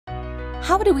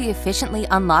How do we efficiently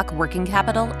unlock working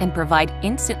capital and provide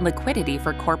instant liquidity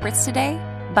for corporates today?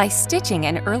 By stitching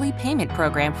an early payment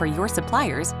program for your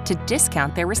suppliers to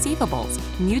discount their receivables,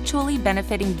 mutually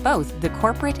benefiting both the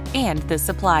corporate and the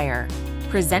supplier.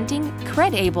 Presenting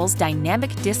CredAble's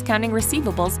Dynamic Discounting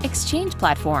Receivables Exchange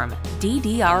Platform,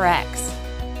 DDRX.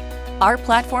 Our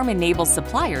platform enables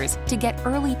suppliers to get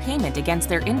early payment against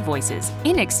their invoices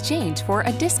in exchange for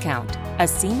a discount, a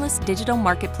seamless digital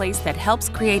marketplace that helps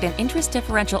create an interest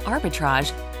differential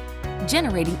arbitrage,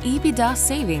 generating EBITDA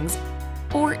savings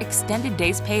or extended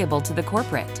days payable to the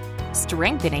corporate,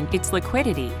 strengthening its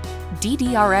liquidity.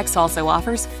 DDRX also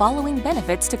offers following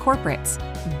benefits to corporates: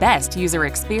 best user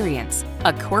experience,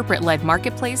 a corporate-led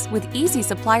marketplace with easy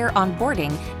supplier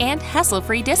onboarding and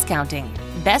hassle-free discounting,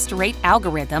 best rate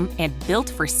algorithm and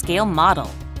built-for-scale model.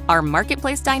 Our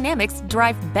marketplace dynamics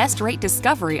drive best rate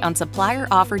discovery on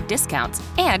supplier-offered discounts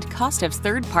and cost of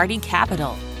third-party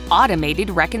capital, automated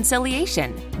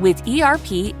reconciliation with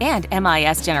ERP and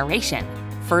MIS generation.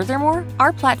 Furthermore,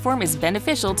 our platform is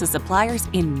beneficial to suppliers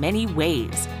in many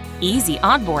ways: easy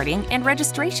onboarding and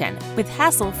registration with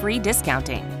hassle-free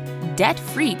discounting,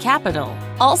 debt-free capital.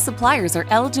 All suppliers are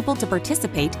eligible to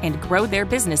participate and grow their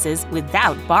businesses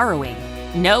without borrowing.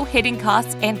 No hidden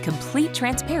costs and complete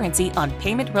transparency on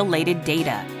payment-related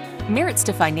data. Merits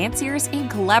to financiers in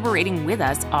collaborating with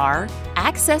us are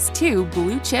access to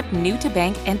blue-chip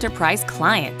new-to-bank enterprise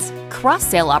clients,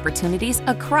 cross-sale opportunities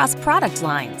across product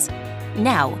lines.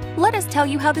 Now, let us tell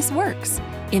you how this works.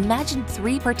 Imagine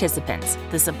 3 participants: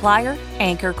 the supplier,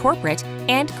 Anchor Corporate,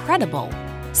 and CredAble.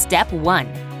 Step 1.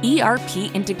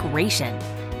 ERP integration.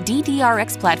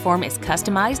 DDRX platform is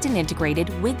customized and integrated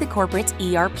with the corporate's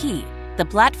ERP. The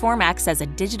platform acts as a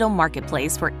digital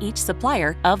marketplace for each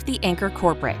supplier of the Anchor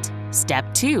Corporate.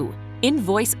 Step 2.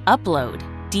 Invoice upload.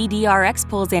 DDRX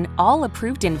pulls in all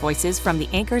approved invoices from the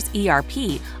Anchor's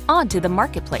ERP onto the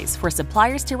marketplace for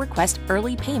suppliers to request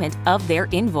early payment of their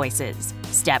invoices.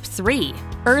 Step 3.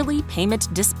 Early payment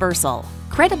dispersal.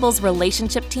 CredAble's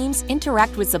relationship teams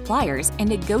interact with suppliers and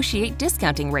negotiate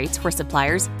discounting rates for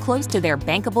suppliers close to their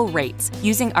bankable rates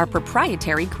using our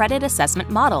proprietary credit assessment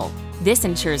model. This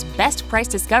ensures best price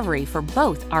discovery for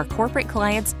both our corporate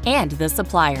clients and the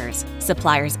suppliers.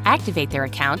 Suppliers activate their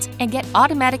accounts and get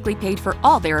automatically paid for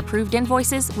all their approved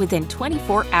invoices within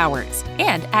 24 hours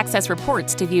and access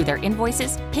reports to view their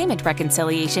invoices, payment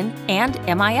reconciliation, and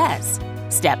MIS.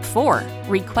 Step 4.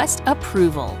 Request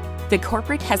approval. The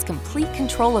corporate has complete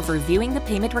control of reviewing the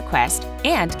payment request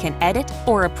and can edit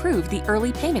or approve the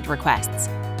early payment requests.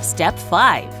 Step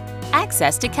 5.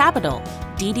 Access to capital.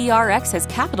 DDRX has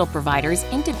capital providers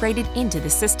integrated into the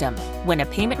system. When a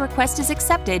payment request is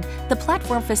accepted, the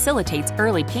platform facilitates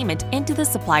early payment into the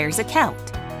supplier's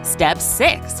account. Step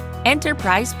 6.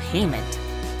 Enterprise payment.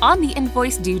 On the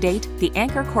invoice due date, the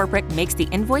Anchor Corporate makes the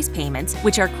invoice payments,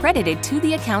 which are credited to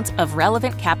the accounts of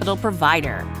relevant capital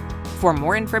provider. For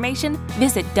more information,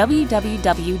 visit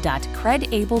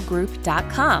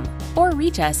www.credablegroup.com or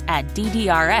reach us at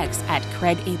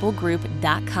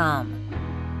ddrx@credablegroup.com.